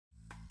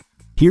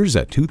Here's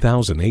a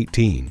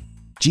 2018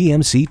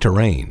 GMC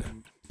Terrain.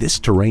 This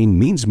Terrain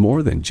means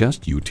more than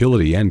just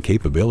utility and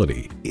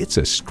capability. It's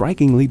a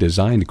strikingly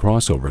designed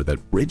crossover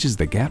that bridges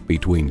the gap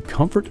between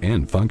comfort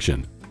and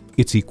function.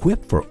 It's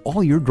equipped for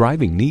all your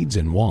driving needs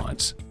and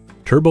wants.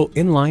 Turbo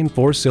inline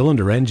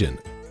 4-cylinder engine,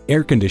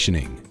 air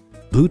conditioning,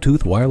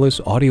 Bluetooth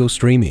wireless audio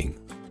streaming,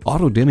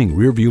 auto-dimming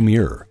rearview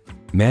mirror,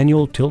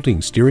 manual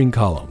tilting steering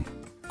column,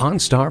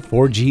 OnStar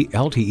 4G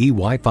LTE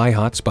Wi-Fi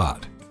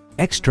hotspot,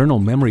 external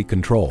memory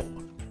control,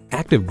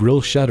 active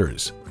grille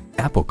shutters,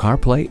 Apple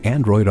CarPlay,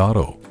 Android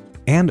Auto,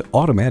 and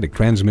automatic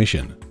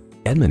transmission.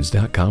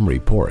 Edmunds.com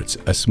reports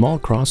a small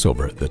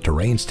crossover, the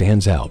Terrain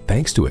stands out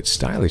thanks to its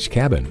stylish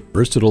cabin,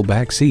 versatile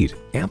back seat,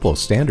 ample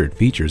standard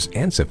features,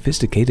 and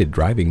sophisticated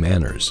driving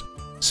manners.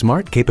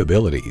 Smart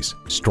capabilities,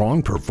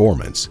 strong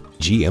performance,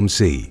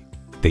 GMC.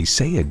 They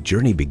say a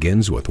journey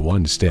begins with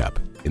one step.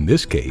 In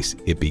this case,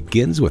 it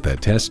begins with a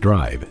test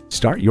drive.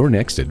 Start your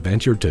next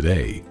adventure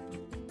today.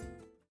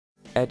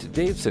 At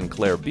Dave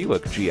Sinclair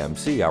Buick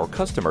GMC, our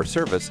customer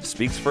service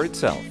speaks for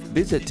itself.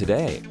 Visit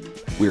today.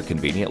 We're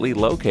conveniently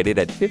located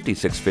at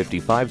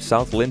 5655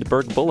 South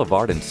Lindbergh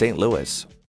Boulevard in St. Louis.